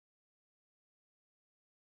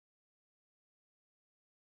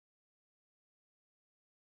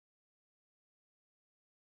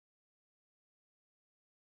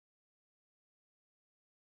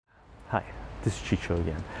Hi, this is Chycho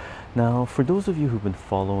again. Now, for those of you who've been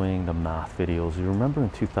following the math videos, you remember in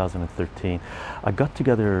 2013, I got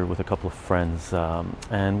together with a couple of friends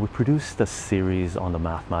and we produced a series on the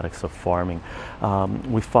mathematics of farming.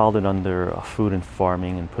 We filed it under food and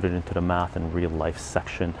farming and put it into the math and real life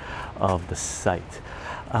section of the site.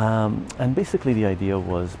 And basically the idea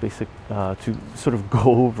was to sort of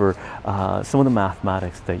go over some of the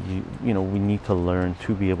mathematics that we need to learn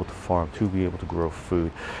to be able to farm, to be able to grow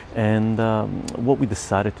food. And what we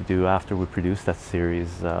decided to do after we produced that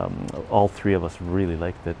series, all three of us really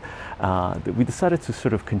liked it, we decided to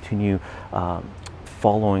sort of continue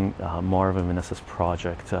following Marv and Vanessa's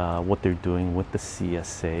project, what they're doing with the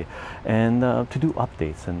CSA, and to do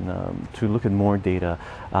updates and to look at more data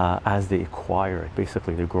as they acquire it.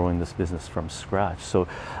 Basically, they're growing this business from scratch. So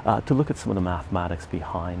to look at some of the mathematics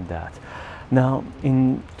behind that. Now,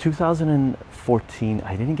 in 2014,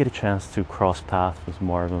 I didn't get a chance to cross paths with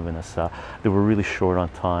Marv and Vanessa. They were really short on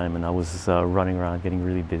time, and I was running around getting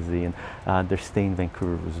really busy, and their stay in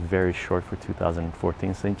Vancouver was very short for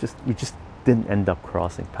 2014, so we just didn't end up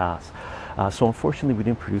crossing paths. So unfortunately, we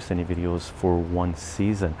didn't produce any videos for one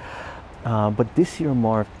season. But this year,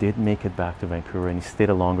 Marv did make it back to Vancouver, and he stayed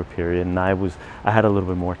a longer period, and I had a little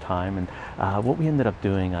bit more time. And what we ended up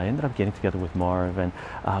doing, I ended up getting together with Marv, and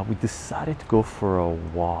we decided to go for a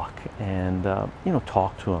walk and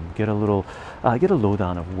talk to him, get a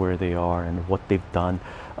lowdown of where they are and what they've done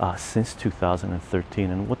since 2013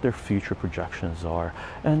 and what their future projections are,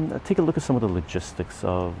 and take a look at some of the logistics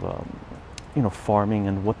of farming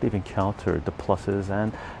and what they've encountered, the pluses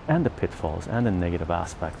and the pitfalls and the negative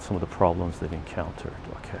aspects, some of the problems they've encountered.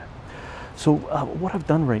 Okay, so what I've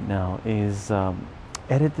done right now is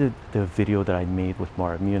edited the video that I made with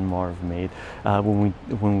Marv, me and Marv made when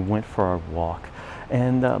we went for our walk.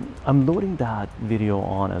 And I'm loading that video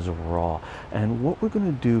on as raw. And what we're going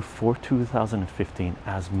to do for 2015,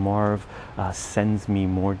 as Marv sends me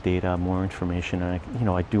more data, more information, and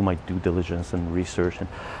I do my due diligence and research, and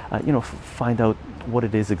find out what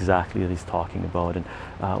it is exactly that he's talking about and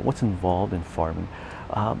what's involved in farming.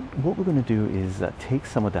 What we're going to do is take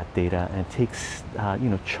some of that data and take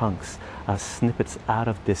chunks, snippets out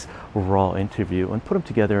of this raw interview and put them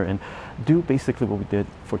together and do basically what we did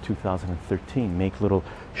for 2013, make little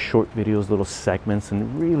short videos, little segments,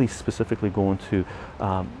 and really specifically go into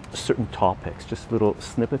certain topics, just little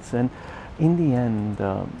snippets. And in the end,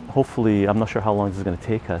 hopefully, I'm not sure how long this is going to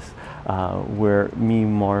take us, where me,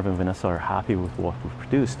 Marv, and Vanessa are happy with what we've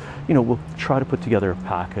produced. We'll try to put together a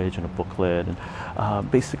package and a booklet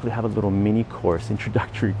and basically have a little mini course,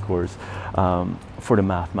 introductory course for the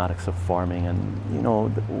mathematics of farming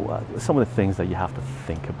and, some of the things that you have to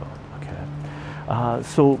think about, okay?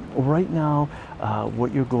 So right now,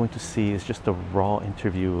 what you're going to see is just a raw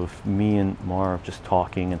interview of me and Marv just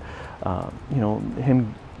talking and,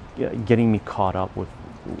 him getting me caught up with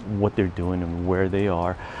what they're doing and where they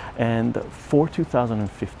are. And for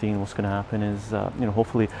 2015, what's going to happen is,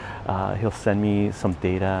 hopefully he'll send me some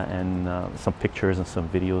data and some pictures and some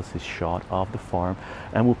videos he's shot of the farm,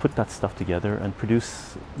 and we'll put that stuff together and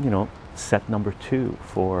produce, set number 2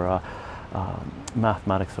 for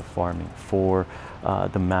mathematics of farming, for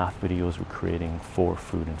the math videos we're creating for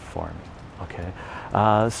food and farming. Okay,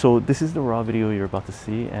 so this is the raw video you're about to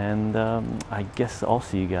see, and I guess I'll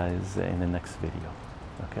see you guys in the next video.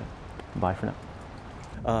 Okay, bye for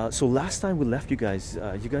now. So last time we left you guys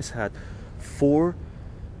had 4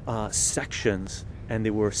 sections, and they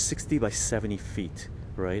were 60 by 70 feet,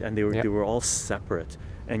 right? And they were all separate.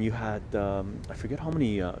 And you had I forget how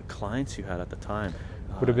many clients you had at the time.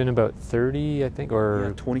 Would have been about 30, I think,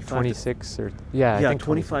 or 26, or I think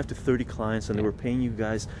 25 to 30 clients, and they were paying you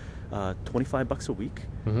guys $25 a week,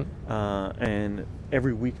 and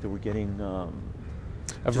every week they were getting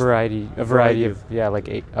a variety of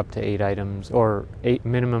like up to 8 items, or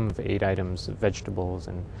minimum of 8 items of vegetables,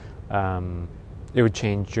 and it would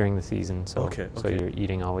change during the season. So so you're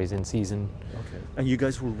eating always in season. Okay, and you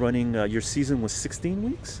guys were running. Your season was 16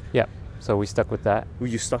 weeks. Yeah. So we stuck with that.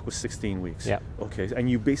 Well, you stuck with 16 weeks. Yeah. Okay, and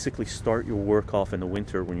you basically start your work off in the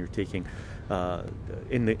winter when you're taking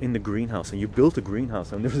in the greenhouse, and you built a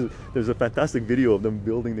greenhouse, and there's a fantastic video of them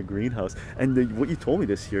building the greenhouse. And what you told me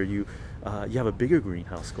this year, you have a bigger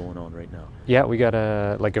greenhouse going on right now. Yeah, we got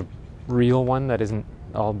a real one that isn't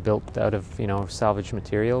all built out of salvaged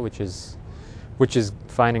material, which is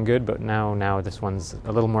fine and good, but now this one's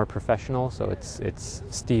a little more professional. So it's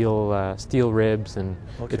steel ribs, and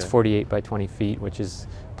it's 48 by 20 feet, which is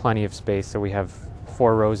plenty of space. So we have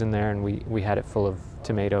 4 rows in there, and we had it full of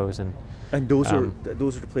tomatoes and And those are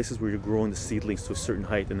the places where you're growing the seedlings to a certain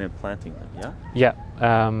height and then planting them, yeah?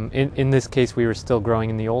 Yeah. In this case, we were still growing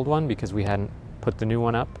in the old one because we hadn't put the new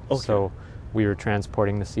one up. Okay. So we were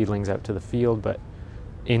transporting the seedlings out to the field, but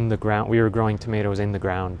in the ground, we were growing tomatoes in the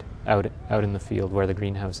ground, out in the field where the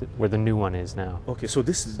greenhouse, where the new one is now. Okay, so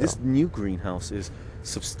this new greenhouse is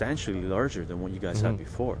substantially larger than what you guys had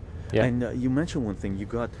before. Yeah. And you mentioned one thing, you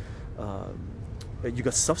got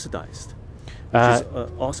subsidized, which is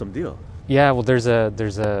an awesome deal. Yeah, well, there's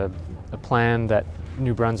a plan that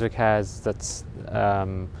New Brunswick has that's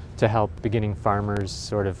to help beginning farmers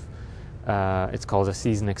sort of. It's called a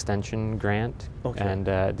season extension grant, and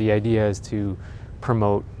the idea is to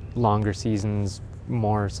promote longer seasons,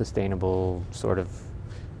 more sustainable sort of.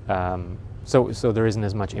 So there isn't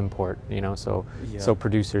as much import, so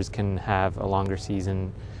producers can have a longer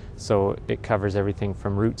season. So it covers everything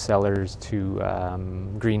from root cellars to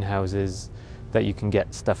greenhouses that you can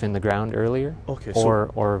get stuff in the ground earlier,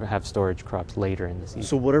 or have storage crops later in the season.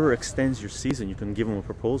 So whatever extends your season, you can give them a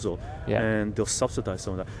proposal, and they'll subsidize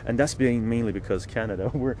some of that. And that's being mainly because Canada.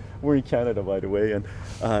 We're in Canada, by the way, and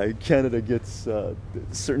Canada gets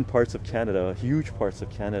certain parts of Canada, huge parts of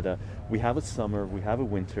Canada. We have a summer, we have a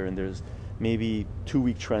winter, and there's maybe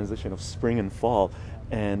 2-week transition of spring and fall.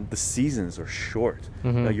 And the seasons are short.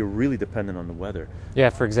 You're really dependent on the weather. Yeah,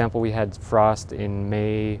 for example, we had frost in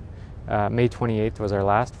May. May 28th was our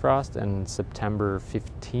last frost, and September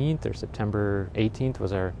 15th or September 18th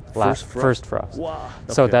was our first frost. Wow.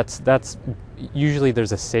 So that's usually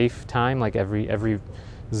there's a safe time. Like every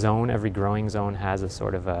zone, every growing zone has a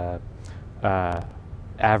sort of a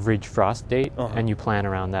average frost date, and you plan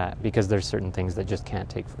around that because there's certain things that just can't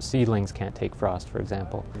take. Seedlings can't take frost, for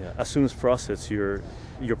example. Yeah. As soon as frost hits, your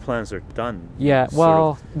plans are done. Yeah.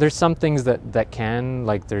 Well, there's some things that can,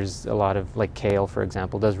 like there's a lot of, like kale, for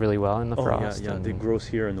example, does really well in the frost. Yeah. It grows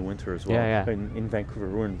here in the winter as well. Yeah. In Vancouver,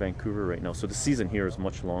 we're in Vancouver right now, so the season here is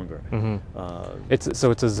much longer. It's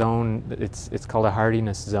a zone. It's called a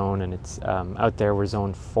hardiness zone, and it's out there. We're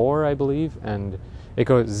zone 4, I believe, and it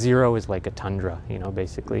goes 0 is like a tundra,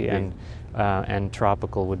 basically, and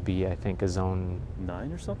tropical would be, I think, a zone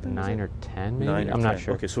 9 or something. 9 or 10, maybe. 9 or I'm 10. not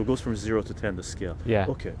sure. Okay, so it goes from 0 to 10, the scale. Yeah.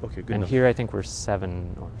 Okay, good and enough. here I think we're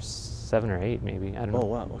 7 or 8, maybe. I don't know. Oh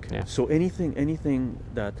wow. Okay. Yeah. So anything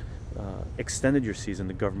that extended your season,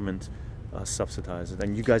 the government subsidized it,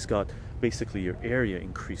 and you guys got basically your area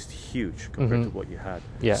increased huge compared to what you had.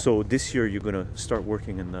 Yeah. So this year you're going to start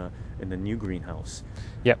working in the new greenhouse.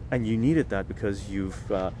 Yep. And you needed that because you've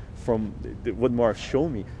from what Mark showed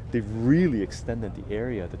me, they've really extended the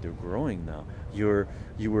area that they're growing now. You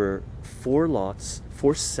were 4 lots,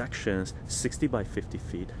 4 sections, 60 by 50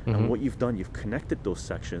 feet, and what you've done, you've connected those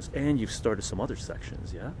sections, and you've started some other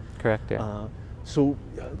sections. Yeah. Correct. Yeah. So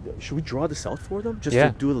should we draw this out for them just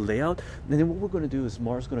to do a layout? And then what we're going to do is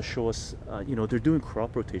Mara's going to show us, they're doing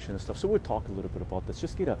crop rotation and stuff. So we'll talk a little bit about this.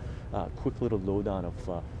 Just get a quick little lowdown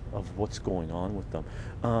of what's going on with them.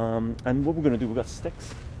 And what we're going to do, we got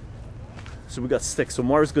sticks. So we got sticks. So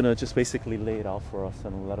Mara's going to just basically lay it out for us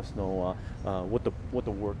and let us know what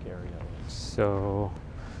the work area is. So,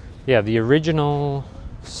 yeah, the original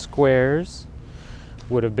squares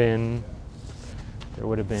would have been. There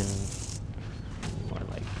would have been.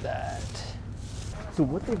 That. So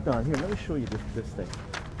what they've done here, let me show you this thing.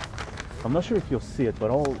 I'm not sure if you'll see it, but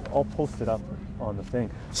I'll post it up on the thing.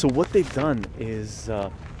 So what they've done is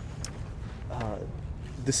the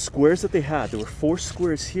squares that they had, there were 4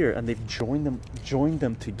 squares here, and they've joined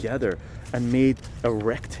them together and made a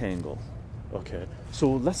rectangle. Okay. So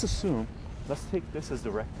let's take this as the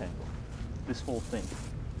rectangle. This whole thing.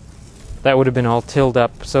 That would have been all tilled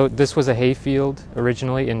up. So this was a hay field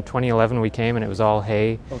originally. In 2011 we came and it was all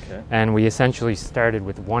hay. Okay. And we essentially started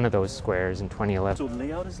with one of those squares in 2011. So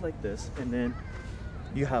layout is like this, and then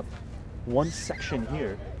you have one section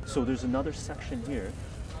here. So there's another section here.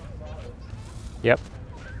 Yep.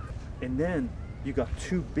 And then you got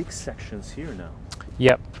 2 big sections here now.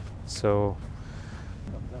 Yep. So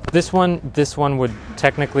this one would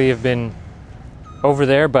technically have been over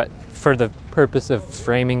there, but for the purpose of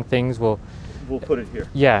framing things, we'll put it here.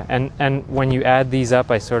 Yeah, and when you add these up,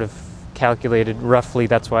 I sort of calculated roughly.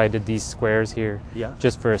 That's why I did these squares here,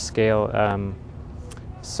 just for a scale.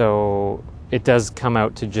 So it does come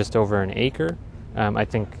out to just over an acre. I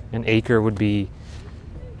think an acre would be,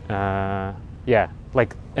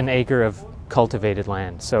 like an acre of cultivated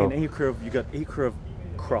land. So you got acre of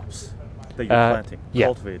crops that you're planting,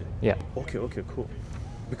 cultivated. Yeah. Okay, cool.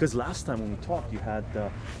 because last time when we talked, you had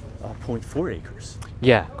 0.4 acres.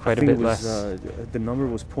 Yeah, quite a bit less. The number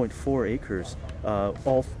was 0.4 acres.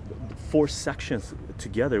 All 4 sections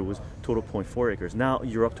together was total 0.4 acres. Now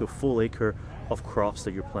you're up to a full acre of crops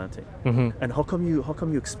that you're planting. And how come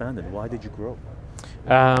you expanded? Why did you grow?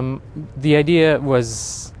 The idea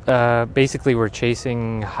was basically we're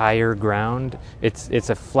chasing higher ground. It's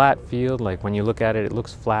a flat field. Like when you look at it, it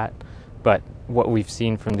looks flat. But what we've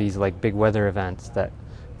seen from these like big weather events that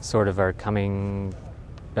sort of are coming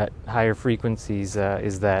at higher frequencies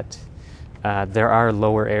is that there are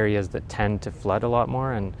lower areas that tend to flood a lot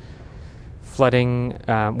more. And flooding,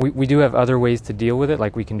 we do have other ways to deal with it.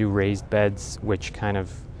 Like we can do raised beds, which kind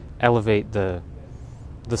of elevate the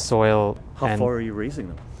soil. How far are you raising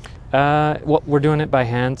them? Well, we're doing it by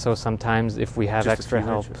hand, so sometimes if we have Just extra a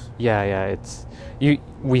few help, inches. it's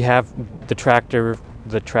we have the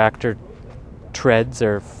tractor treads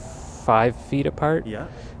are 5 feet apart, Yeah.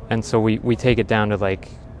 and so we take it down to like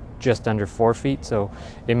just under 4 feet. So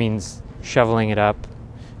it means shoveling it up.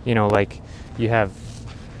 You know, like you have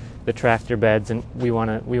the tractor beds, and we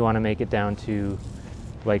want to make it down to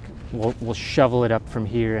like we'll shovel it up from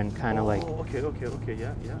here and kind of like Okay,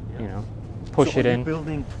 yeah. you know push it in.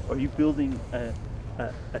 Are you building a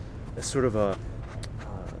sort of a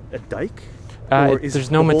dike?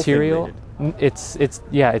 There's no material.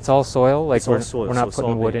 It's all soil. Like It's all soil, we're so not it's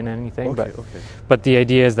putting all wood made. in anything. Okay. But the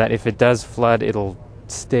idea is that if it does flood, it'll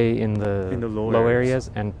stay in the low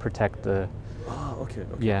areas and protect the. Oh, okay.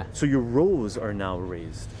 Yeah. So your rows are now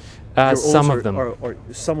raised. Some of them.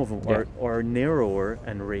 Some of them Yeah. are narrower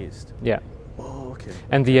and raised. Yeah. Oh, okay.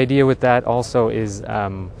 And the idea with that also is,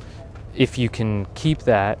 if you can keep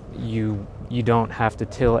that, you don't have to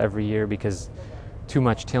till every year, because too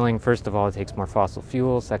much tilling, first of all, it takes more fossil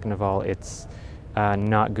fuel. Second of all, it's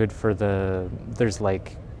not good for there's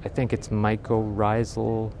like, I think it's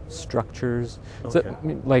mycorrhizal structures, Okay.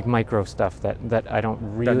 so, like micro stuff that I don't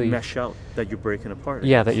really... That mesh out, that you're breaking apart.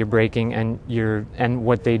 Yeah, that you're breaking, and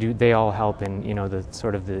what they do, they all help in, the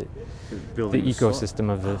sort of the Building the ecosystem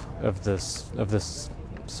of the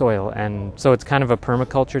soil. And so it's kind of a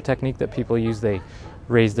permaculture technique that people use. They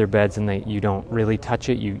raise their beds and you don't really touch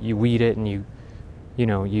it. You weed it and you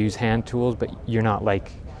use hand tools, but you're not.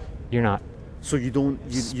 So you don't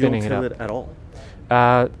spinning till it it at all.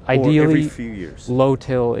 Ideally, Or every few years. low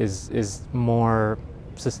till is more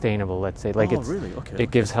sustainable. Let's say, like Really? Okay.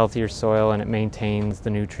 it gives healthier soil, and it maintains the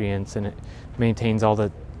nutrients, and it maintains all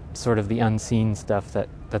the sort of the unseen stuff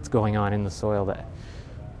that's going on in the soil. That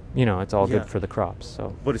it's all Yeah. good for the crops.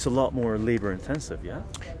 So But it's a lot more labor intensive, yeah?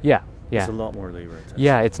 yeah. It's a lot more labor intensive.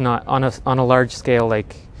 Yeah, it's not on a large scale.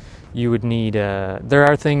 Like you would need. There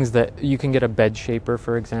are things that you can get a bed shaper,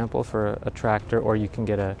 for example, for a tractor, or you can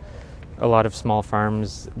get a lot of small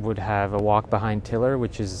farms would have a walk behind tiller,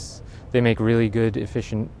 which is they make really good,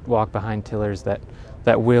 efficient walk behind tillers that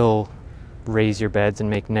will raise your beds and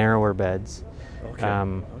make narrower beds. Okay.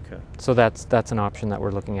 Okay. So that's an option that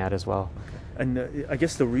we're looking at as well. And I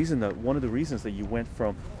guess one of the reasons that you went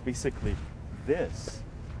from basically this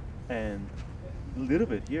and a little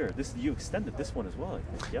bit here, you extended this one as well,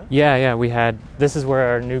 I think, yeah? Yeah. We had. This is where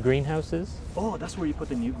our new greenhouse is. Oh, that's where you put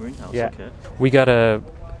the new greenhouse. Yeah. Okay. We got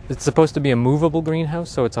it's supposed to be a movable greenhouse,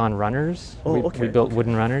 so it's on runners. Oh, we okay. built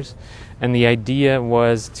wooden runners. And the idea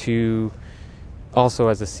was to, also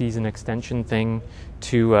as a season extension thing,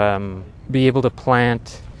 to be able to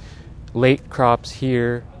plant late crops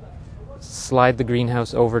here, slide the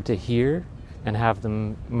greenhouse over to here, and have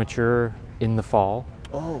them mature in the fall.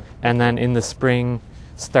 Oh. And then in the spring,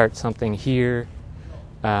 start something here,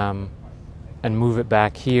 and move it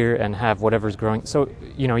back here and have whatever's growing. So,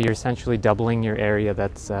 you're essentially doubling your area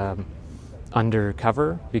that's under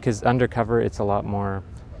cover, because under cover it's a lot more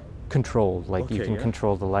controlled. Like you can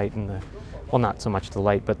control the light and not so much the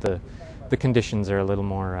light, but the conditions are a little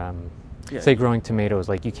more, say growing tomatoes,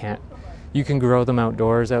 like you can grow them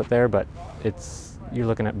outdoors out there, but you're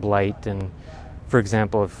looking at blight. And for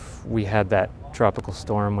example, if we had that tropical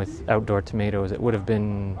storm with outdoor tomatoes, it would have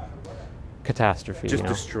been catastrophe. Just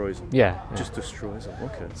destroys them. Yeah. Just destroys them.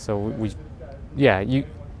 Okay. So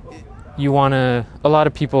you want to. A lot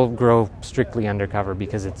of people grow strictly undercover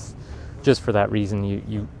because it's just for that reason.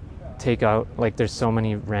 You take out, like, there's so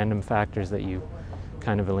many random factors that you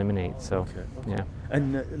kind of eliminate. So yeah.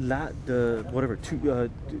 And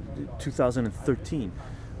 2013,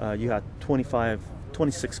 you had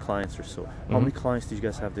 26 clients or so. How many clients did you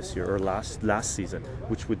guys have this year or last season,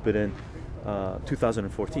 which would put in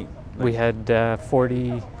 2014? We had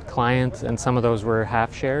 40 clients, and some of those were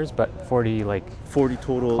half shares, but 40 like 40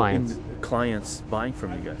 total clients. Clients buying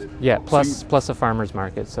from you guys. Yeah, So plus a farmer's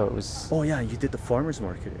market, so it was. Oh yeah, you did the farmers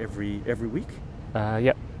market every week.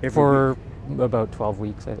 Yep. Every For about 12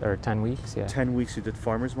 weeks or 10 weeks. Yeah. 10 weeks you did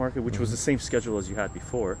farmers market, which was the same schedule as you had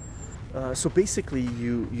before. So basically,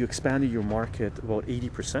 you expanded your market about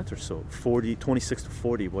 80% or so, 26 to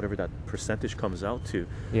 40, whatever that percentage comes out to.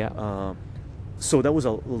 Yeah. So that was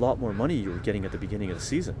a lot more money you were getting at the beginning of the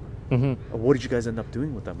season. Mm-hmm. What did you guys end up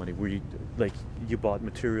doing with that money? Were you like you bought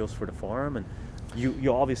materials for the farm, and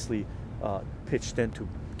you obviously pitched in to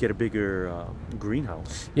get a bigger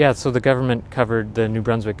greenhouse? Yeah. So the New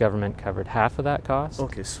Brunswick government covered half of that cost.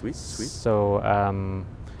 Okay, sweet. So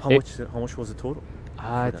How much was the total?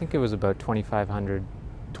 I think it was about 2,500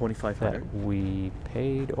 $2,500. that we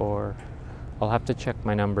paid, or I'll have to check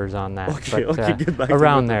my numbers on that. Okay, but, get back to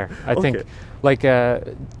around it. there. I Okay. think, like,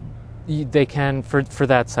 they can for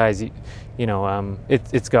that size.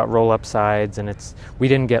 It's got roll-up sides, and we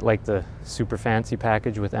didn't get like the super fancy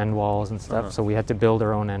package with end walls and stuff. So we had to build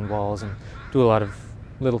our own end walls and do a lot of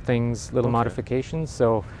little things, little modifications.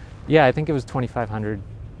 So, yeah, I think it was 2,500.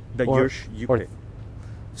 That you paid.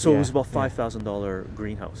 So it was about $5,000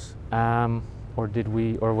 greenhouse. Or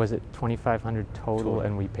was it 2,500 total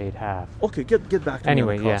and we paid half? Okay, get back to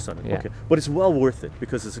anyway, me on the cost on it. Yeah. Okay, but it's well worth it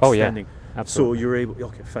because it's extending. Absolutely. So you're able.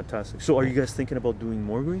 Okay, fantastic. So are you guys thinking about doing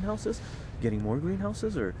more greenhouses, getting more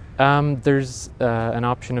greenhouses, or? There's an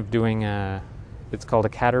option of doing it's called a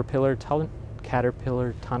caterpillar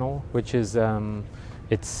tunnel, which is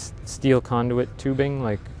it's steel conduit tubing,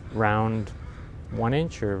 like round 1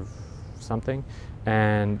 inch or something,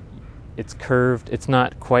 and it's curved. It's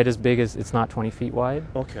not quite as big as, it's not 20 feet wide.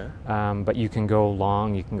 Okay. But you can go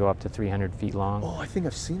long. You can go up to 300 feet long. Oh, I think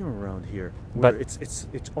I've seen them around here. But it's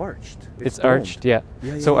arched. It's domed. arched, yeah.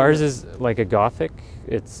 So ours is like a Gothic.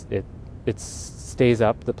 It stays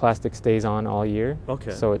up. The plastic stays on all year.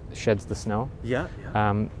 Okay. So it sheds the snow. Yeah.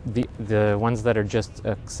 The ones that are just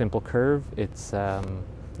a simple curve, it's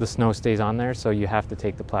the snow stays on there, so you have to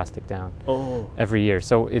take the plastic down every year.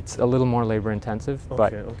 So it's a little more labor intensive,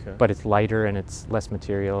 but it's lighter and it's less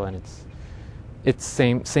material, and it's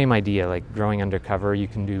same idea, like growing undercover. You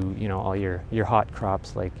can do all your hot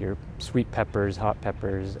crops, like your sweet peppers, hot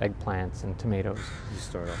peppers, eggplants, and tomatoes. You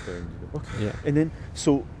start off there. Okay. Yeah. And then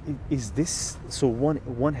is this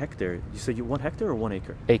 1 hectare? You said 1 hectare or 1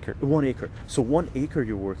 acre? Acre. 1 acre. So 1 acre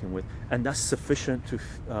you're working with, and that's sufficient to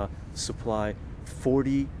supply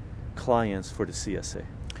 40 clients for the CSA.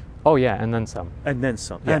 Oh yeah, and then some. And then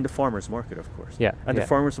some. Yeah. And the farmers market, of course. Yeah. And the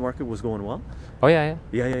farmers market was going well? Oh yeah.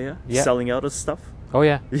 Yeah. Yeah. Selling out of stuff? Oh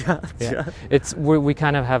yeah. Yeah. We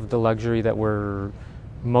kind of have the luxury that we're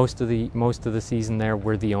most of the season there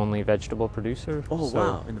we're the only vegetable producer. Oh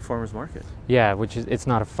wow, in the farmers market. Yeah, which is, it's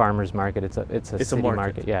not a farmers market, it's a city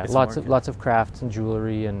market. Yeah. Lots of crafts and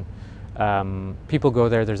jewelry, and people go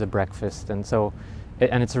there. There's a breakfast, and so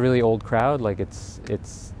and it's a really old crowd. Like it's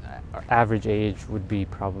average age would be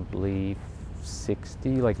probably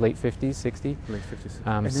 60, like late 50s, 60. Late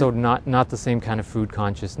 50s. So not the same kind of food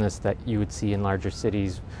consciousness that you would see in larger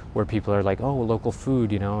cities, where people are like, oh, local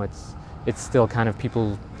food. It's still kind of,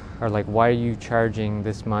 people are like, why are you charging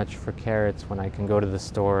this much for carrots when I can go to the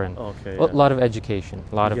store? And a lot of education,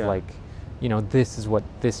 a lot of like, this is what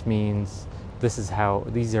this means. This is how,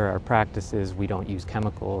 these are our practices. We don't use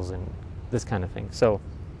chemicals and this kind of thing.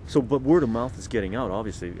 But word of mouth is getting out.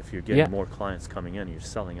 Obviously, if you're getting more clients coming in, you're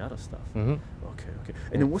selling out of stuff. Mm-hmm. Okay.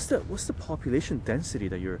 And then what's the population density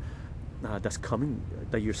that you're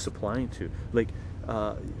supplying to? Like,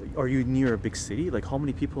 are you near a big city? Like, how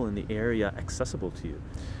many people in the area accessible to you?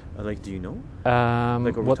 Like, do you know?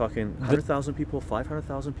 Like, are we talking 100,000 people,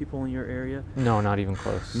 500,000 people in your area? No, not even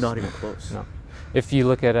close. Not even close. No. If you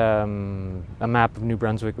look at a map of New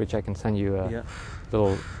Brunswick, which I can send you a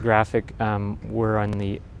little graphic, we're on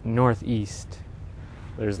the northeast.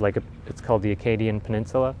 There's it's called the Acadian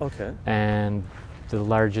Peninsula. Okay. And the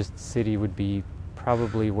largest city would be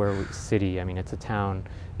probably it's a town.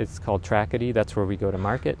 It's called Tracadie. That's where we go to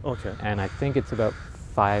market. Okay. And I think it's about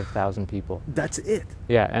 5,000 people. That's it?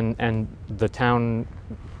 Yeah, and the town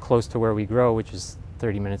close to where we grow, which is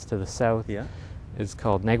 30 minutes to the south, is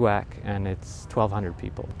called Neguac, and it's 1,200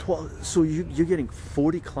 people. So you're getting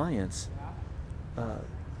 40 clients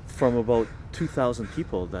from about 2,000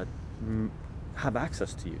 people that have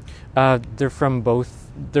access to you.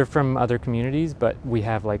 They're from other communities, but we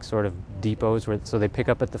have like sort of depots so they pick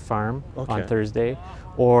up at the farm on Thursday,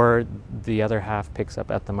 or the other half picks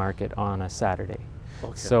up at the market on a Saturday.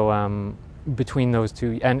 Okay. So between those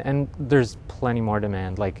two, and there's plenty more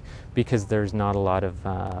demand, like, because there's not a lot of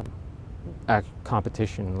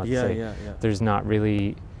competition, let's say. There's not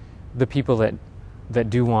really the people that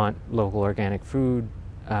do want local organic food.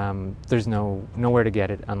 There's nowhere to get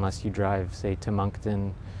it unless you drive, say, to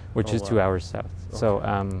Moncton, which is 2 hours south. Okay.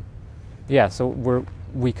 So so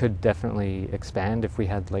we could definitely expand if we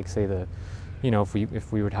had, like, say,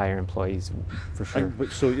 if we would hire employees, for sure.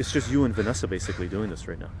 So it's just you and Vanessa basically doing this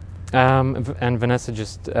right now? And Vanessa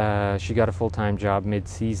just she got a full-time job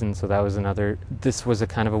mid-season, so that was this was a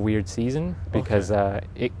kind of a weird season because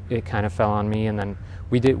it kind of fell on me, and then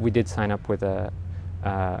we did sign up with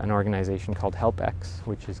an organization called HelpX,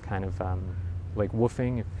 which is kind of like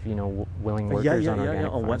woofing, if you know, willing workers on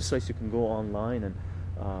organic farms. On websites you can go online and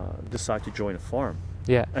decide to join a farm.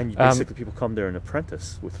 Yeah. And basically people come there and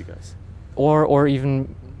apprentice with you guys. Or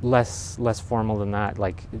even less formal than that,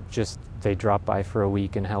 like just they drop by for a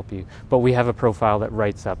week and help you. But we have a profile that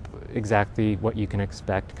writes up exactly what you can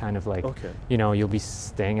expect, kind of like, you'll be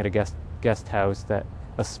staying at a guest house,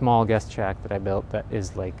 a small guest shack that I built that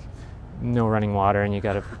is like no running water, and you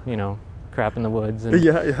got to, crap in the woods.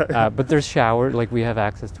 And, but there's shower, like we have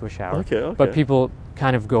access to a shower. Okay. But people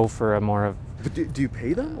kind of go for a more of... But do you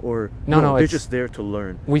pay them, or no? They're just there to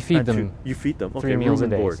learn. We feed them. You feed them. 3 meals a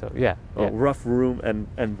day. Board. So rough room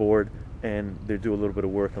and board, and they do a little bit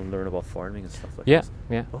of work and learn about farming and stuff like that.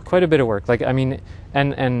 Yeah, quite a bit of work. Like, I mean,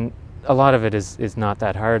 and a lot of it is not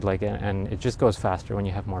that hard. Like, and it just goes faster when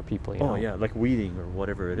you have more people. Like weeding or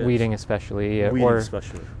whatever it is. Weeding especially,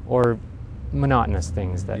 or monotonous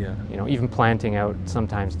things that even planting out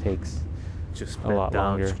sometimes takes just a lot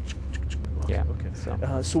longer.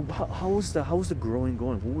 So how's the growing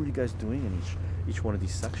going? What were you guys doing in each one of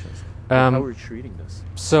these sections? How were you treating this?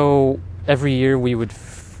 So every year we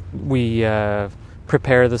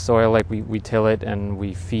prepare the soil, like we till it and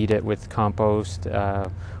we feed it with compost.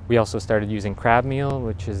 We also started using crab meal,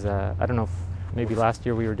 which is I don't know if maybe last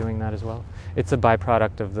year we were doing that as well. It's a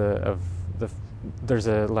byproduct of the there's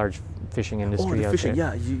a large fishing industry out there.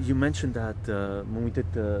 Yeah, you mentioned that when we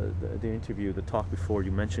did the interview, the talk before.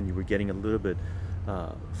 You mentioned you were getting a little bit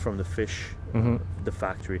from the fish, the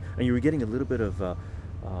factory, and you were getting a little bit of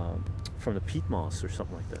from the peat moss or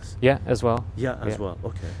something like this. Yeah, as well. As well.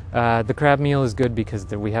 Okay. The crab meal is good because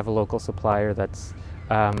we have a local supplier that's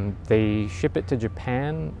they ship it to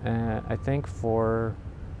Japan. I think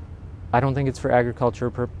I don't think it's for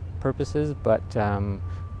agricultural purposes, but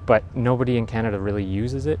nobody in Canada really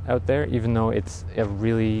uses it out there, even though it's a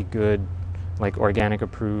really good, like, organic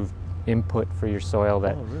approved input for your soil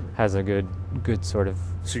that has a good sort of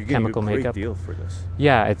chemical makeup. So you're getting a great deal for this.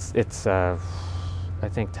 Yeah, it's I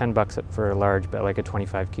think $10 for a large, but like a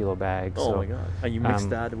 25 kilo bag. Oh my God! And you mix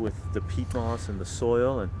that with the peat moss and the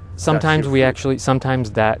soil, and sometimes we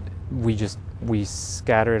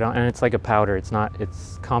scatter it on, and it's like a powder. It's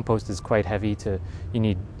compost is quite heavy you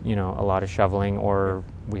need a lot of shoveling, or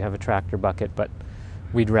we have a tractor bucket, but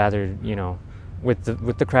we'd rather with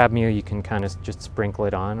the crab meal you can kind of just sprinkle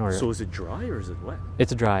it on. Or so is it dry or is it wet?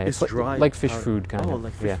 It's dry. It's dry, like fish food kind of. Oh,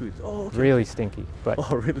 like fish food. Oh, okay. Really stinky, but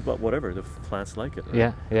really, but whatever, the plants like it.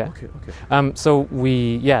 Right? Yeah. Okay.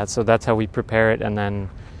 So that's how we prepare it, and then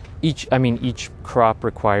each crop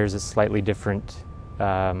requires a slightly different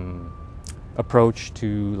approach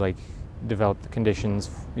to, like, develop the conditions.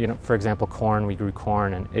 For example, corn, we grew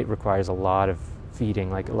corn, and it requires a lot of feeding,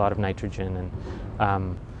 like a lot of nitrogen,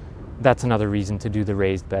 and that's another reason to do the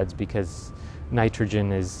raised beds, because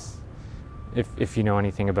nitrogen is, if you know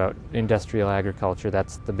anything about industrial agriculture,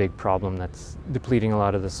 that's the big problem that's depleting a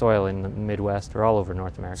lot of the soil in the Midwest or all over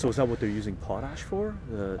North America. So is that what they're using potash for?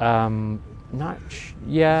 That's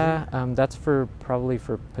probably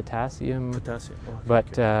for potassium. Potassium. Oh,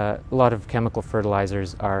 but a lot of chemical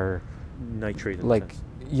fertilizers are nitrate.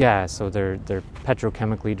 So they're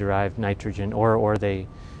petrochemically derived nitrogen, or they,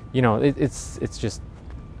 it's just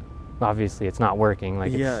obviously it's not working.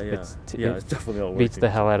 Like it's definitely not working. Beats the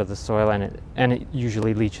hell out of the soil, and it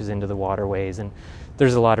usually leaches into the waterways, and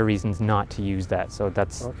there's a lot of reasons not to use that. So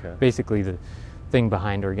that's basically the thing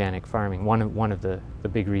behind organic farming. One of the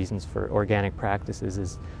big reasons for organic practices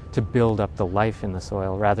is to build up the life in the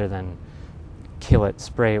soil rather than kill it,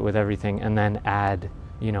 spray it with everything, and then add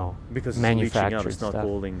because manufactured it's not stuff.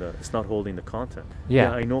 It's not holding the content.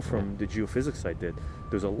 Yeah, I know from the geophysics I did.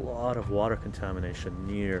 There's a lot of water contamination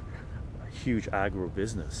near huge agro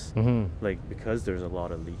business, like, because there's a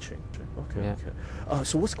lot of leaching. Okay.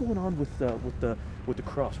 So what's going on with the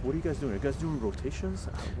crops? What are you guys doing? Are you guys doing rotations?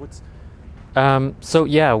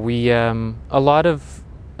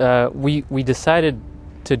 We decided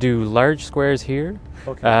to do large squares here.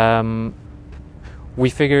 Okay. We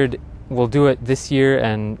figured we'll do it this year,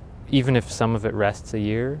 and even if some of it rests a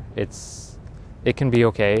year, it can be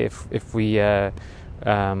okay if we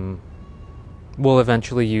we'll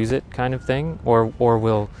eventually use it, kind of thing, or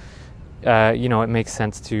we'll it makes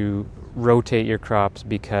sense to rotate your crops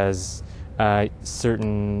because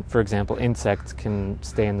certain, for example, insects can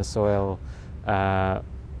stay in the soil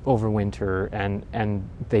over winter, and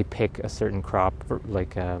they pick a certain crop,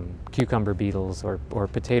 like cucumber beetles or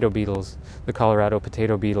potato beetles. The Colorado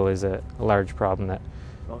potato beetle is a large problem that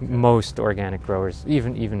most organic growers,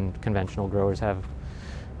 even conventional growers, have.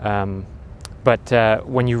 But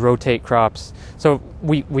when you rotate crops, so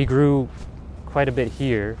we grew quite a bit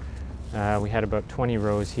here. We had about 20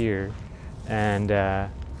 rows here, and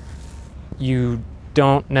you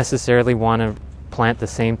don't necessarily want to plant the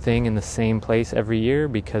same thing in the same place every year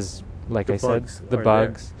because, like I said, the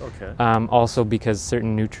bugs. Okay. Also because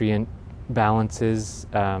certain nutrient balances.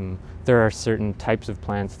 There are certain types of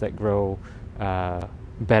plants that grow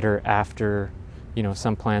better after.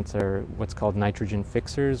 Some plants are what's called nitrogen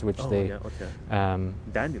fixers, which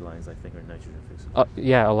dandelions, I think, are nitrogen fixers. A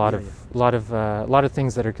lot of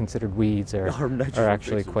things that are considered weeds are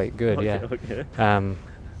actually fixers. Quite good. Okay.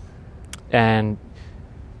 And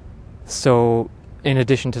so, in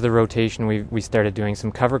addition to the rotation, we started doing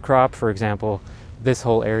some cover crop. For example, this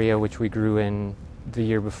whole area, which we grew in the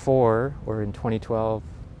year before, or in 2012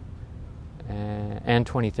 and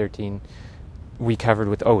 2013. We covered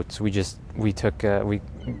with oats. We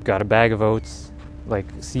got a bag of oats, like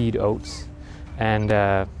seed oats,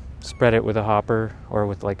 and spread it with a hopper or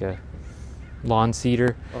with like a lawn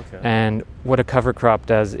seeder. Okay. And what a cover crop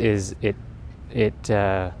does is it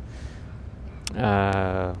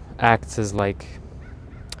acts as like,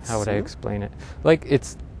 how would I explain it? Like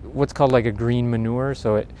it's what's called like a green manure.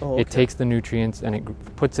 So it takes the nutrients and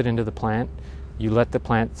it puts it into the plant. You let the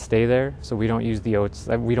plant stay there, so we don't use the oats.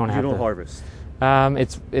 We don't have. You don't harvest.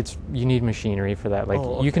 It's you need machinery for that. Like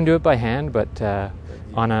you can do it by hand, but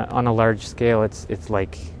on a large scale, it's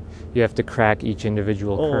like you have to crack each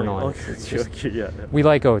individual kernel. We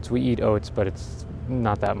like oats. We eat oats, but it's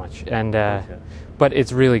not that much. And but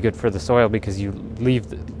it's really good for the soil because you leave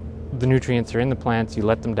the nutrients are in the plants. You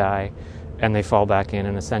let them die, and they fall back in.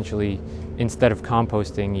 And essentially, instead of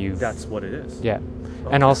composting, that's what it is. Yeah.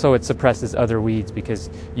 And also it suppresses other weeds because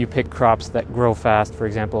you pick crops that grow fast, for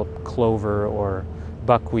example, clover or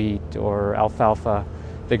buckwheat or alfalfa.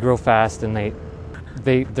 They grow fast and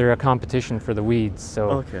they're a competition for the weeds.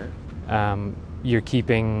 So you're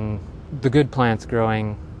keeping the good plants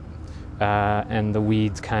growing and the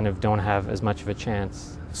weeds kind of don't have as much of a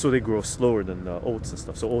chance. So they grow slower than the oats and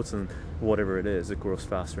stuff. So oats and whatever it is, it grows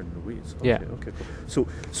faster than the weeds. Okay, okay, cool.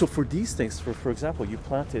 So for these things, for example, you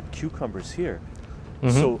planted cucumbers here.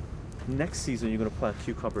 Mm-hmm. So next season you're going to plant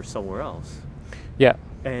cucumbers somewhere else. Yeah.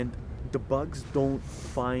 And the bugs don't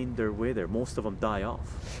find their way there. Most of them die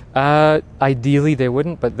off. Ideally they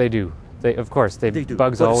wouldn't, but they do. They do. Bugs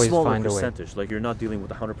but always a smaller find percentage. Like you're not dealing with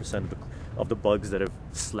 100% of the bugs that have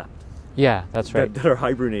slept. Yeah, that's right. That are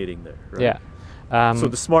hibernating there. Right? Yeah. So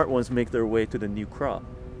the smart ones make their way to the new crop.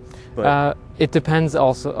 But it depends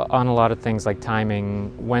also on a lot of things like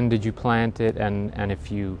timing. When did you plant it, and if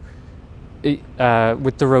you.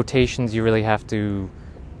 With the rotations, you really have to.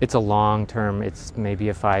 It's a long term. It's maybe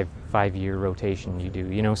a five-year rotation you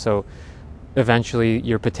do. So eventually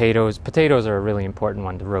your potatoes are a really important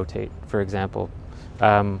one to rotate. For example,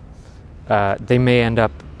 they may end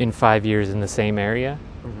up in 5 years in the same area,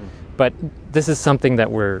 but this is something that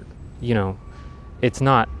we're, it's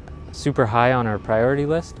not super high on our priority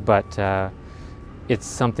list, but it's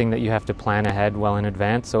something that you have to plan ahead well in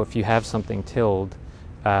advance. So if you have something tilled.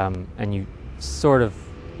 And you sort of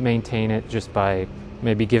maintain it just by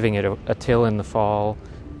maybe giving it a till in the fall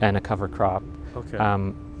and a cover crop.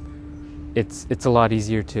 Okay. It's a lot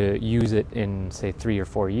easier to use it in, say, 3 or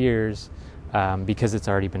 4 years because it's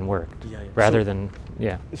already been worked. Rather than.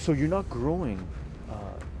 So you're not growing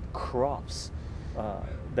crops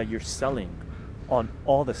that you're selling on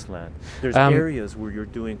all this land. There's areas where you're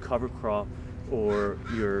doing cover crop or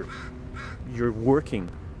you're working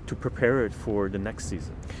to prepare it for the next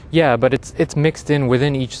season. Yeah, but it's mixed in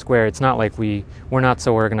within each square. It's not like we're not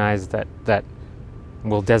so organized that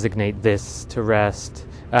we'll designate this to rest.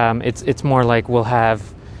 It's more like we'll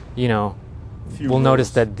have, we'll notice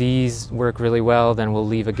that these work really well, then we'll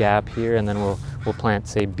leave a gap here, and then we'll plant,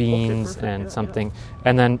 say, beans something,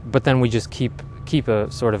 and then we just keep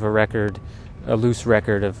a sort of a loose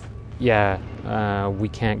record of we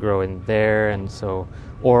can't grow in there, and so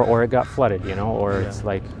or it got flooded, or it's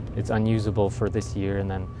like it's unusable for this year,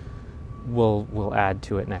 and then we'll add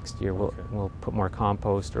to it next year. We'll put more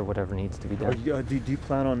compost or whatever needs to be done. Do you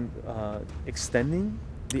plan on extending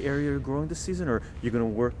the area you're growing this season, or you're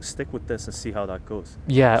going to stick with this and see how that goes?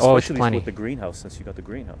 Yeah, especially it's plenty with the greenhouse, since you got the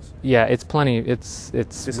greenhouse. Yeah, it's plenty. It's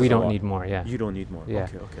we don't need more. Yeah, you don't need more. Yeah.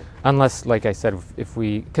 Okay. Unless, like I said, if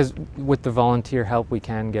we, because with the volunteer help we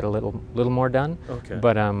can get a little more done. Okay.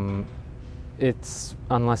 But it's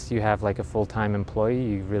unless you have like a full-time employee,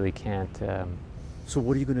 you really can't. So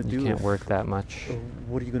what are you going to do? You can't work that much.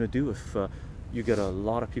 What are you going to do if you get a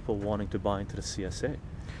lot of people wanting to buy into the CSA?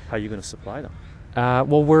 How are you going to supply them?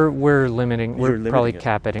 Well, we're limiting. We're probably it.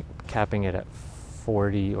 capping it at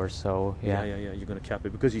 40 or so. Yeah. You're going to cap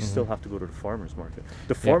it because you still have to go to the farmers market.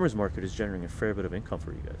 The farmers market is generating a fair bit of income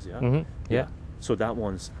for you guys. Yeah. Yeah. So that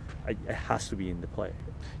one's it has to be in the play.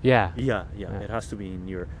 Yeah. It has to be in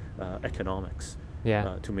your economics.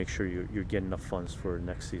 Yeah. To make sure you're getting enough funds for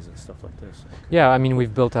next season, stuff like this. Okay. Yeah, I mean,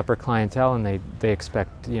 we've built up our clientele, and they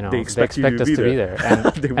expect they expect us to be there,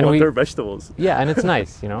 and they want their vegetables. Yeah, and it's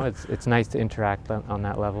nice, it's nice to interact on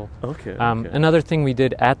that level. Okay. Another thing we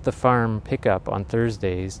did at the farm pickup on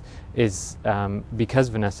Thursdays is because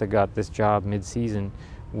Vanessa got this job mid-season,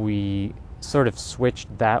 we sort of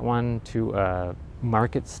switched that one to a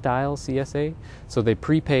market style CSA. So they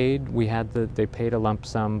prepaid. They paid a lump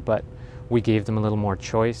sum, but we gave them a little more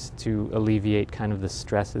choice to alleviate kind of the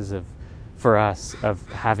stresses for us of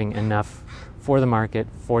having enough for the market,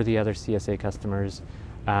 for the other CSA customers.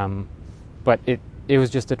 But it was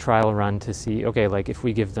just a trial run to see, okay, like if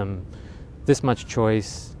we give them this much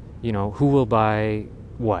choice, who will buy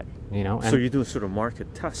what, And so you do a sort of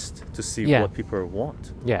market test to see what people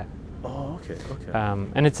want. Yeah. Oh, okay.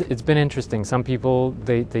 And it's been interesting. Some people,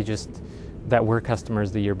 they just, that were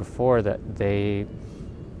customers the year before, that they,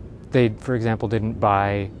 for example, didn't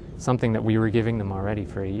buy something that we were giving them already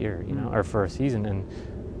for a year, or for a season,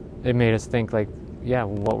 and it made us think, like,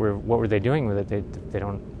 what were they doing with it? They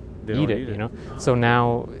don't eat it. So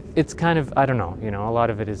now it's kind of, I don't know, a lot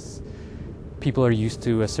of it is people are used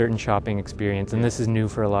to a certain shopping experience, and this is new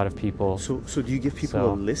for a lot of people. So do you give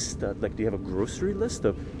people a list? Do you have a grocery list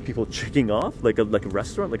of people checking off, like a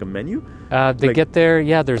restaurant, like a menu? They get there.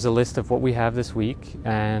 Yeah, there's a list of what we have this week,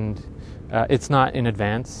 and it's not in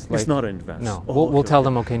advance. It's not in advance. No, we'll tell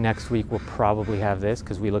them, okay, next week we'll probably have this,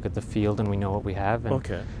 because we look at the field and we know what we have. And,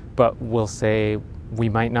 but we'll say we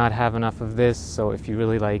might not have enough of this. So if you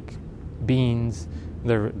really like beans,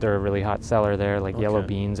 they're a really hot seller there. Like yellow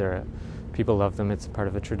beans people love them. It's part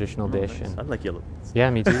of a traditional dish. Nice. And I like yellow beans. Yeah,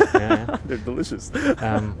 me too. Yeah. They're delicious.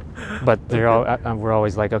 But we're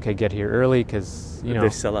always like, okay, get here early, because they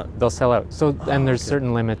sell out. They'll sell out. So and there's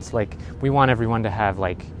certain limits. Like we want everyone to have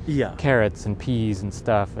like carrots and peas and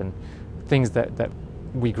stuff and things that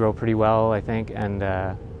we grow pretty well, I think.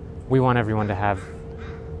 And we want everyone to have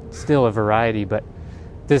still a variety. But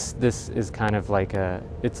this is kind of like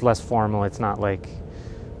it's less formal. It's not like,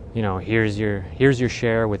 here's your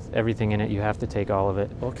share with everything in it. You have to take all of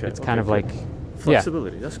it. Okay. It's kind of like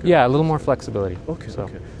flexibility. That's good. Yeah, a little more flexibility. Okay.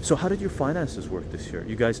 So how did your finances work this year?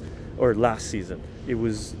 You guys, or last season, it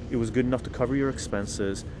was good enough to cover your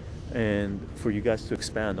expenses, and for you guys to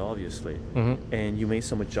expand, obviously. Mm-hmm. And you made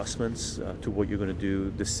some adjustments to what you're going to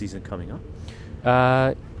do this season coming up.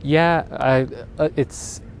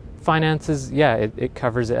 It's finances. Yeah, it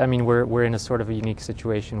covers it. I mean, we're in a sort of a unique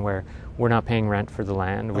situation where we're not paying rent for the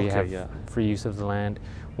land. We have free use of the land.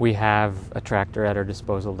 We have a tractor at our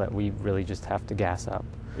disposal that we really just have to gas up,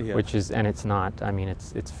 which is, and it's not. I mean,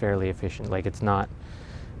 it's fairly efficient. Like it's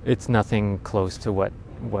nothing close to what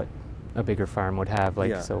a bigger farm would have.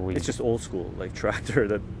 It's just old school, like tractor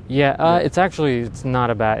that. It's not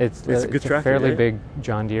a bad. It's a good tractor. A fairly big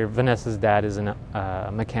John Deere. Vanessa's dad is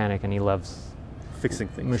a mechanic, and he loves fixing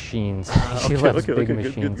things, machines. She loves big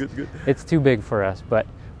machines. Good. It's too big for us, but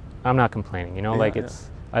I'm not complaining.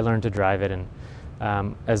 I learned to drive it, and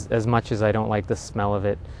as much as I don't like the smell of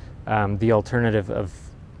it, the alternative of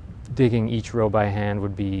digging each row by hand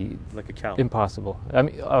would be like a cow. Impossible. I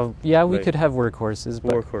mean, we could have workhorses,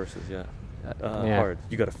 but hard.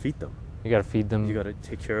 You got to feed them. You got to feed them. You got to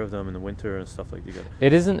take care of them in the winter and stuff like that.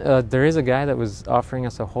 It isn't. There is a guy that was offering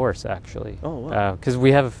us a horse, actually. Oh, wow. Because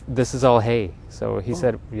this is all hay. So he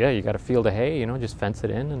said, you got a field of hay. Just fence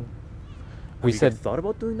it in. And we said, thought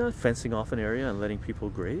about doing that, fencing off an area and letting people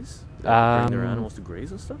graze, bring their animals to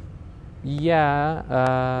graze and stuff.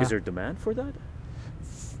 Yeah. Is there demand for that?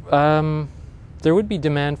 There would be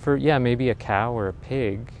demand for maybe a cow or a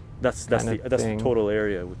pig. That's the total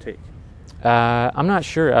area it would take. I'm not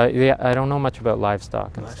sure. I don't know much about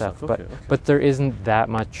livestock and stuff, but there isn't that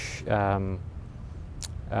much.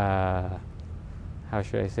 How how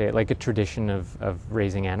should I say it, like a tradition of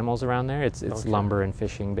raising animals around there. It's Okay. lumber and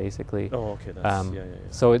fishing basically. Oh, okay. That's, yeah.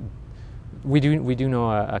 So we do know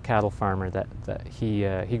a cattle farmer that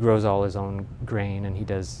he grows all his own grain, and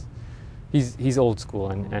he's old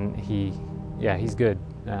school, and he's good.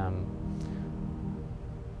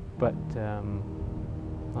 But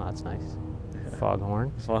oh, that's nice.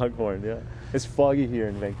 Foghorn. Foghorn, yeah. It's foggy here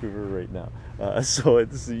in Vancouver right now, so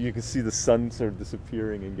you can see the sun sort of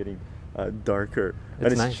disappearing and getting darker. And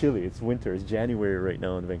it's nice. chilly. It's winter. It's January right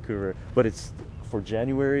now in Vancouver, but it's for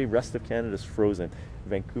January. Rest of Canada's frozen.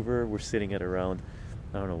 Vancouver, we're sitting at around,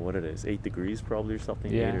 I don't know what it is, 8 degrees probably or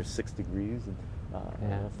something, Yeah. 8 or 6 degrees, and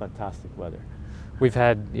fantastic weather. We've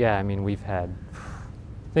had, I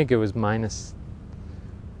think it was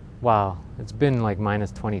it's been like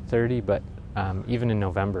minus 20, 30, but even in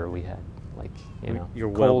November we had like, You're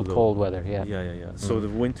well below. cold weather, yeah. Yeah. So the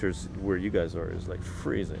winters where you guys are is like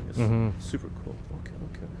freezing. It's super cool.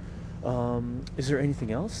 Okay. Is there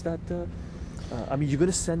anything else that, you're going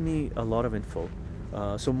to send me a lot of info.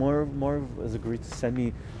 So Marv has agreed to send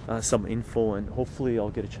me some info, and hopefully I'll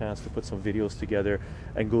get a chance to put some videos together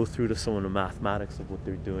and go through some of the mathematics of what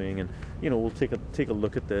they're doing, and we'll take a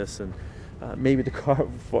look at this, and maybe the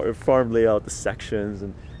farm layout, the sections,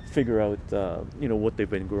 and figure out what they've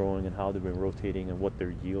been growing and how they've been rotating and what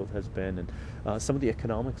their yield has been, and some of the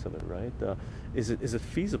economics of it. Right? Is it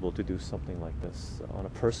feasible to do something like this on a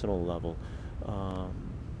personal level?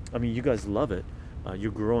 You guys love it.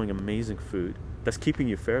 You're growing amazing food that's keeping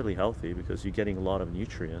you fairly healthy because you're getting a lot of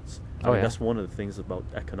nutrients. That's one of the things about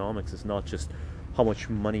economics. It's not just how much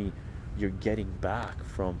money you're getting back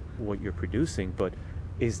from what you're producing, but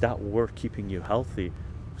is that worth keeping you healthy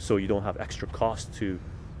so you don't have extra costs to,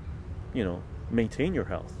 maintain your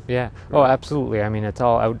health? Yeah. Right? Oh, absolutely. It's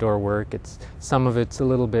all outdoor work. Some of it's a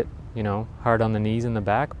little bit, hard on the knees and the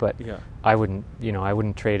back, but I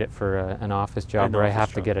wouldn't trade it for an office job where I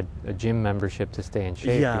have to get a gym membership to stay in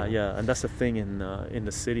shape. Yeah. And that's the thing in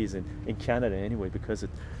the cities in Canada anyway, because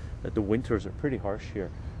the winters are pretty harsh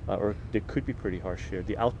here, or they could be pretty harsh here.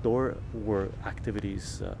 The outdoor work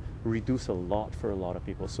activities reduce a lot for a lot of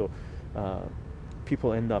people. So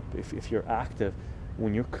people end up, if you're active,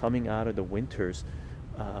 when you're coming out of the winters,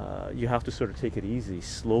 you have to sort of take it easy,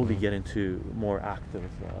 slowly get into more active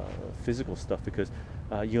physical stuff, because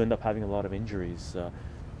you end up having a lot of injuries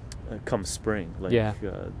come spring.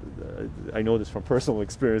 I know this from personal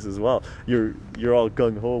experience as well. You're all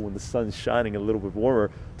gung-ho when the sun's shining a little bit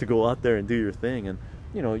warmer to go out there and do your thing, and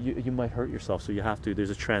you might hurt yourself, so there's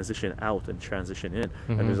a transition out and transition in,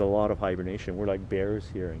 and there's a lot of hibernation. We're like bears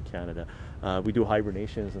here in Canada. We do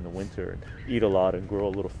hibernations in the winter and eat a lot and grow a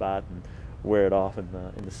little fat and wear it off in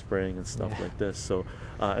the spring and stuff like this. So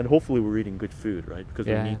and hopefully we're eating good food, right? Because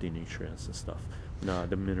we need the nutrients and stuff,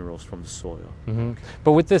 the minerals from the soil.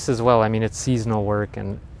 But with this as well, it's seasonal work,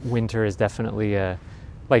 and winter is definitely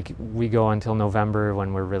we go until November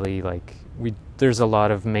when we're really there's a lot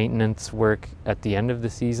of maintenance work at the end of the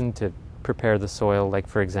season to prepare the soil, like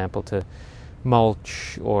for example to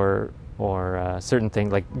mulch or certain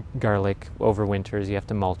things like garlic over winters you have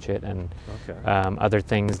to mulch it, and other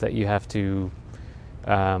things that you have to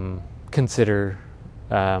consider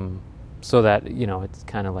so that it's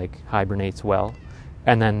kind of hibernates well,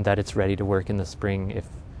 and then that it's ready to work in the spring, if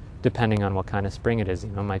depending on what kind of spring it is.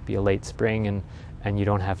 It might be a late spring and you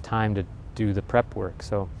don't have time to do the prep work.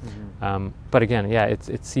 So but again,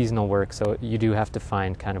 it's seasonal work, so you do have to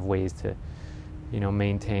find kind of ways to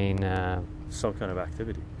maintain some kind of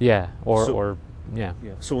activity. So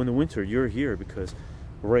in the winter you're here because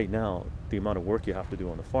right now the amount of work you have to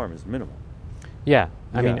do on the farm is minimal.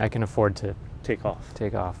 I can afford to take off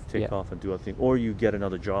and do other things, or you get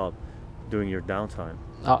another job during your downtime.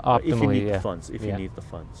 Optimally, if you need the funds, you need the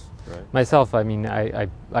funds, right? Myself,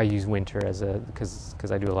 I use winter as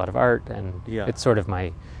because I do a lot of art, and it's sort of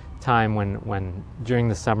my time when during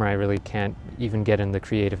the summer I really can't even get in the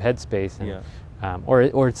creative headspace, and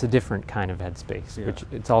or it's a different kind of headspace, which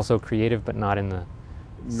it's also creative, but not in the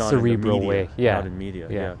cerebral way. Not in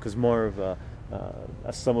media. Because more of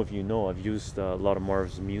as some of you know, I've used a lot of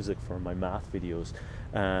Marv's music for my math videos,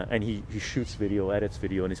 and he shoots video, edits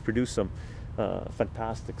video, and he's produced some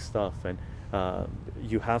fantastic stuff, and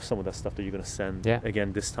you have some of that stuff that you're going to send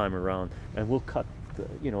again this time around, and we'll cut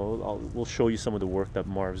we'll show you some of the work that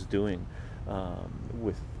Marv's doing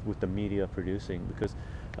with the media producing, because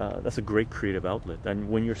that's a great creative outlet. And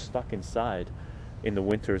when you're stuck inside in the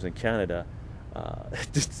winters in Canada,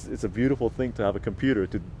 it's a beautiful thing to have a computer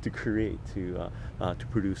to create, to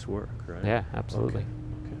produce work, right? Yeah, absolutely.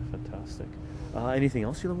 Okay, fantastic. Anything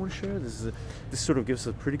else you want to share? This sort of gives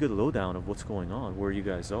us a pretty good lowdown of what's going on, where you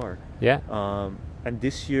guys are. Yeah. And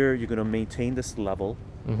this year you're going to maintain this level,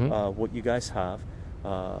 what you guys have,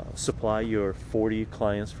 supply your 40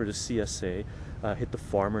 clients for the CSA, hit the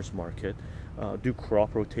farmers market, do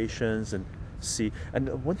crop rotations, and see.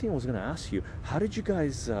 And one thing I was going to ask you, how did you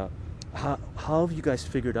guys? How have you guys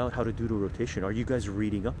figured out how to do the rotation? Are you guys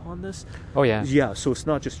reading up on this? Oh yeah. Yeah, so it's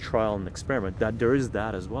not just trial and experiment. That there is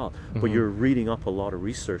that as well. But you're reading up a lot of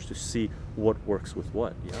research to see what works with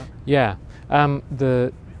what, yeah? Yeah.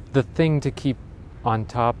 The thing to keep on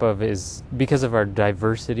top of is, because of our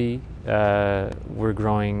diversity, we're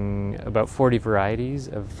growing about 40 varieties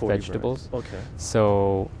of 40 vegetables. varieties. Okay.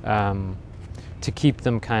 So to keep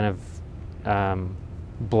them kind of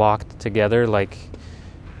blocked together, like,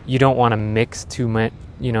 you don't want to mix too much,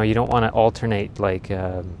 you don't want to alternate like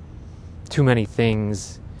too many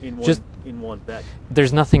things in one bed.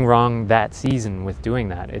 There's nothing wrong that season with doing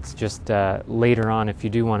that. It's just later on, if you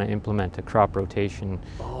do want to implement a crop rotation,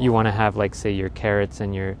 you want to have, like, say, your carrots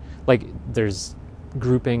and your, like, there's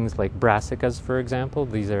groupings like brassicas, for example.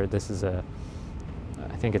 This is I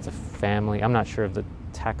think it's a family. I'm not sure of the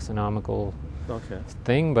taxonomical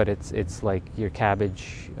thing, but it's like your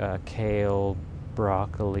cabbage, kale,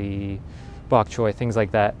 broccoli, bok choy, things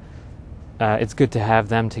like that. It's good to have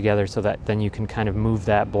them together so that then you can kind of move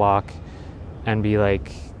that block and be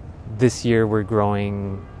like, this year we're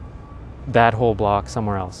growing that whole block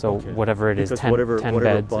somewhere else. So whatever it is, because 10 whatever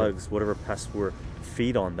beds bugs, whatever pests were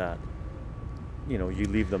feed on that, you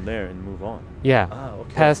leave them there and move on. Yeah.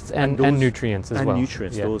 Okay. Pests and nutrients as well. And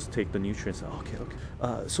nutrients, yeah. Those take the nutrients.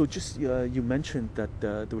 Okay. So just you mentioned that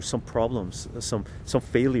there were some problems, some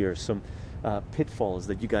failures, some pitfalls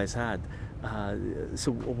that you guys had.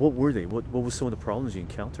 So what were they? What was some of the problems you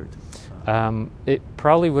encountered? It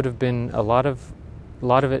probably would have been a lot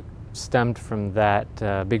of it stemmed from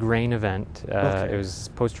that big rain event. It was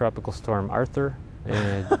post-tropical storm Arthur.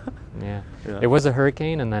 Yeah. It was a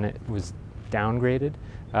hurricane, and then it was downgraded,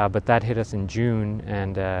 but that hit us in June,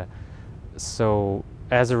 and so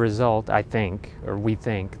as a result, we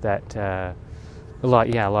think that a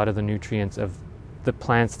lot of the nutrients of the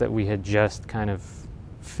plants that we had just kind of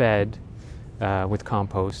fed with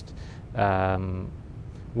compost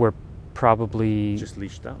were probably just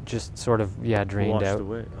leached out, just sort of drained washed out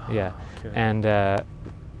away. Okay.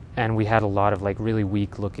 And we had a lot of, like, really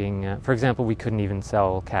weak looking, for example, we couldn't even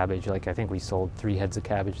sell cabbage. Like, I think we sold 3 heads of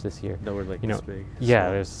cabbage this year that were like this big. Yeah,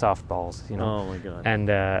 there's softballs, Oh my god.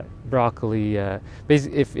 And broccoli,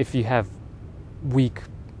 basically, if you have weak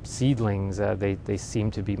seedlings, they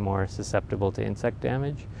seem to be more susceptible to insect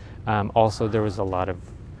damage. Also, there was a lot of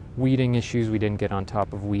weeding issues. We didn't get on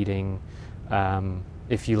top of weeding.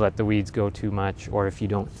 If you let the weeds go too much, or if you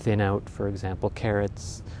don't thin out, for example,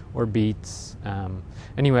 carrots or beets.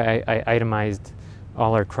 Anyway, I itemized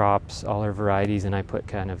all our crops, all our varieties, and I put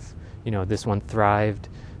kind of, this one thrived,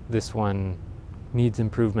 this one needs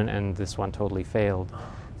improvement, and this one totally failed.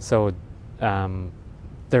 So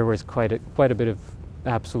there was quite a bit of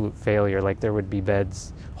absolute failure. Like, there would be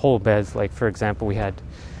whole beds. Like, for example, we had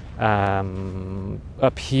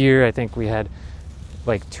up here, I think we had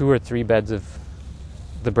like 2 or 3 beds of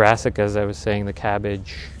the brassicas. I was saying, the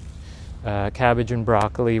cabbage and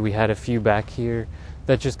broccoli. We had a few back here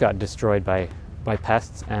that just got destroyed by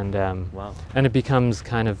pests, and and it becomes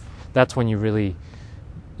kind of, that's when you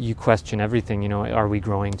question everything. Are we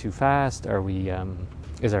growing too fast? Are we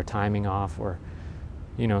is our timing off? Or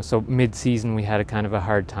so mid-season we had a kind of a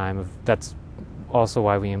hard time. That's also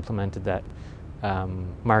why we implemented that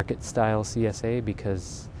market style CSA,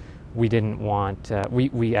 because we didn't want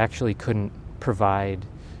we actually couldn't provide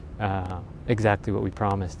exactly what we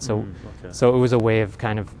promised. So it was a way of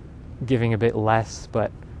kind of giving a bit less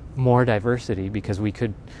but more diversity, because we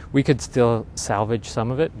could still salvage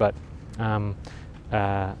some of it, but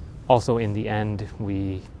also in the end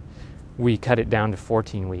we cut it down to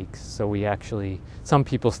 14 weeks. So we actually, some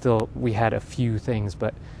people we had a few things,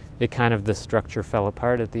 but it kind of, the structure fell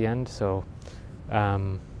apart at the end. So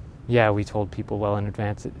we told people well in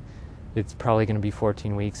advance it's probably going to be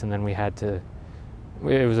 14 weeks, and then we had to,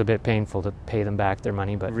 it was a bit painful to pay them back their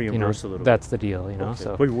money, but reimburse a little that's bit. The deal,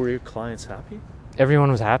 So, but were your clients happy?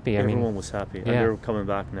 Everyone was happy. Everyone was happy, and they're coming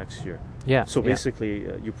back next year. Yeah. So basically,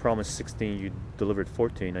 you promised 16, you delivered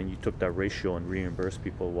 14, and you took that ratio and reimbursed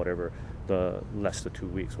people whatever the less than 2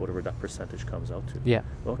 weeks, whatever that percentage comes out to. Yeah.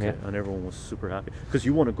 Okay. Yeah. And everyone was super happy, because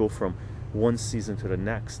you want to go from one season to the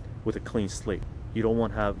next with a clean slate. You don't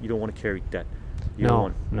want to carry debt.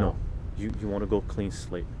 No. You want to go clean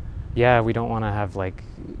slate. Yeah, we don't want to have, like,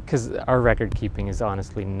 because our record keeping is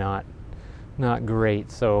honestly not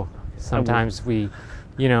great. So Sometimes we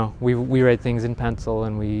write things in pencil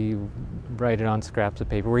and we write it on scraps of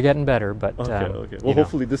paper. We're getting better, but okay. Well,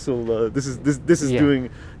 hopefully this is doing.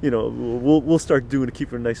 We'll start doing to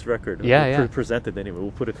keep a nice record. Present it anyway.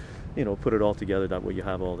 We'll put it all together. That way you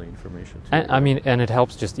have all the information. Too, and it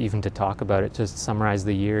helps just even to talk about it, just summarize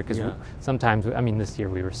the year, because sometimes this year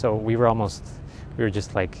we were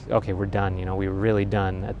just like, okay, we're done. We were really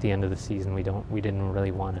done at the end of the season. We didn't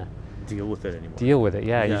really want to deal with it anymore.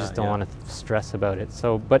 You just don't want to stress about it.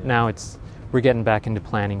 So, but now we're getting back into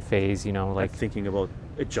planning phase, like thinking about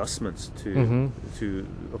adjustments to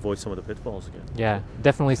avoid some of the pitfalls again. Yeah,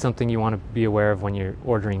 definitely something you want to be aware of when you're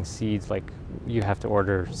ordering seeds. Like, you have to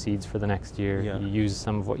order seeds for the next year. You use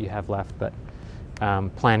some of what you have left, but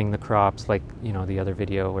planning the crops, like the other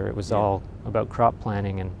video where it was all about crop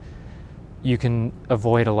planning, and you can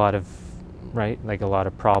avoid a lot of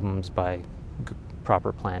problems by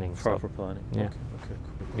proper planning. Planning. Yeah. Okay.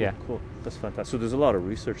 Cool. Cool. That's fantastic. So there's a lot of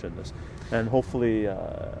research in this, and hopefully,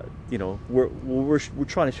 we're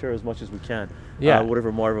trying to share as much as we can.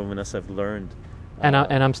 Whatever Marvin and Vanessa have learned. And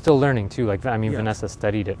I'm still learning too. Vanessa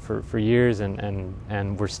studied it for years,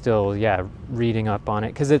 and we're still reading up on it,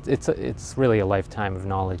 because it's really a lifetime of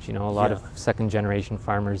knowledge. A lot of second generation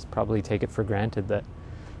farmers probably take it for granted that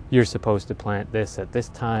you're supposed to plant this at this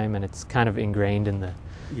time, and it's kind of ingrained in the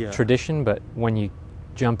tradition. But when you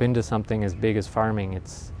jump into something as big as farming,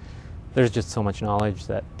 there's just so much knowledge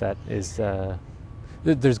that is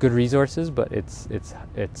there's good resources, but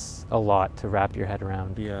it's a lot to wrap your head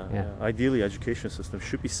around. Ideally, education system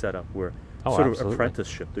should be set up where of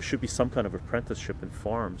apprenticeship. There should be some kind of apprenticeship in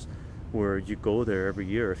farms where you go there every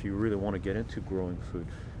year if you really want to get into growing food,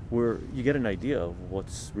 where you get an idea of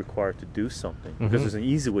what's required to do something, because there's an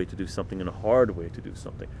easy way to do something and a hard way to do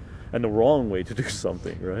something, and the wrong way to do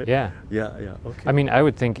something, right? Okay. I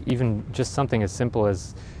would think even just something as simple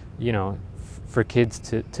as, for kids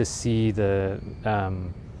to see the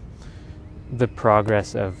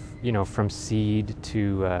progress of, from seed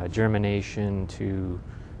to germination to,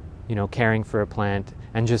 caring for a plant,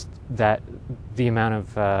 and just that the amount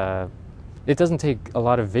of it doesn't take a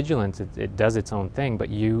lot of vigilance. It does its own thing, but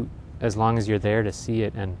as long as you're there to see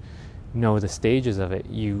it and know the stages of it,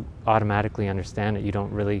 you automatically understand it. You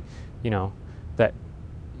don't really, that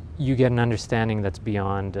you get an understanding that's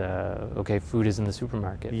beyond, food is in the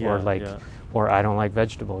supermarket, or I don't like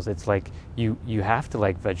vegetables. It's like you have to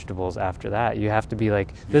like vegetables after that. You have to be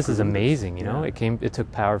like, this is amazing, it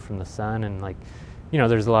took power from the sun, and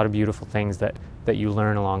there's a lot of beautiful things that you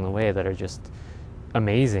learn along the way that are just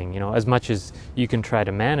amazing. As much as you can try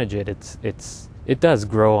to manage it, it does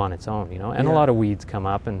grow on its own, and a lot of weeds come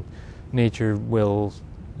up, and nature will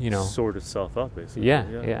sort itself out, basically.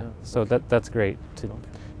 So that's great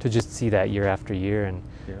to just see that year after year,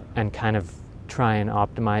 and kind of try and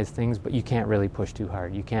optimize things, but you can't really push too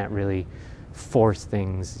hard. You can't really force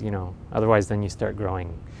things, otherwise then you start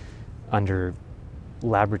growing under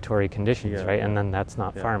laboratory conditions, right? And then that's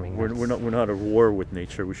not farming. We're not at war with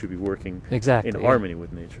nature. We should be working in harmony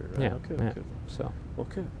with nature, right? Okay. So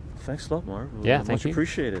thanks a lot, Marv. Thank you.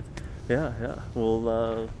 Appreciated.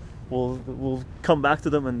 We'll come back to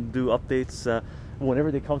them and do updates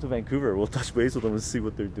whenever they come to Vancouver. We'll touch base with them and see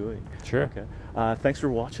what they're doing. Sure. Okay. Thanks for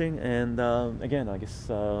watching, and again, I guess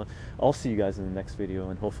I'll see you guys in the next video,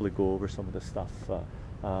 and hopefully go over some of the stuff,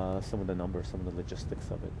 some of the numbers, some of the logistics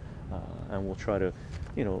of it, and we'll try to,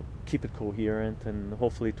 keep it coherent, and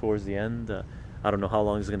hopefully towards the end, I don't know how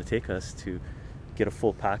long it's going to take us to get a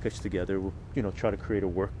full package together. We'll, try to create a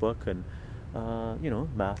workbook and,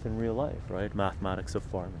 math in real life, right? Mathematics of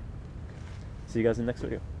farming. See you guys in the next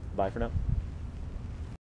video. Bye for now.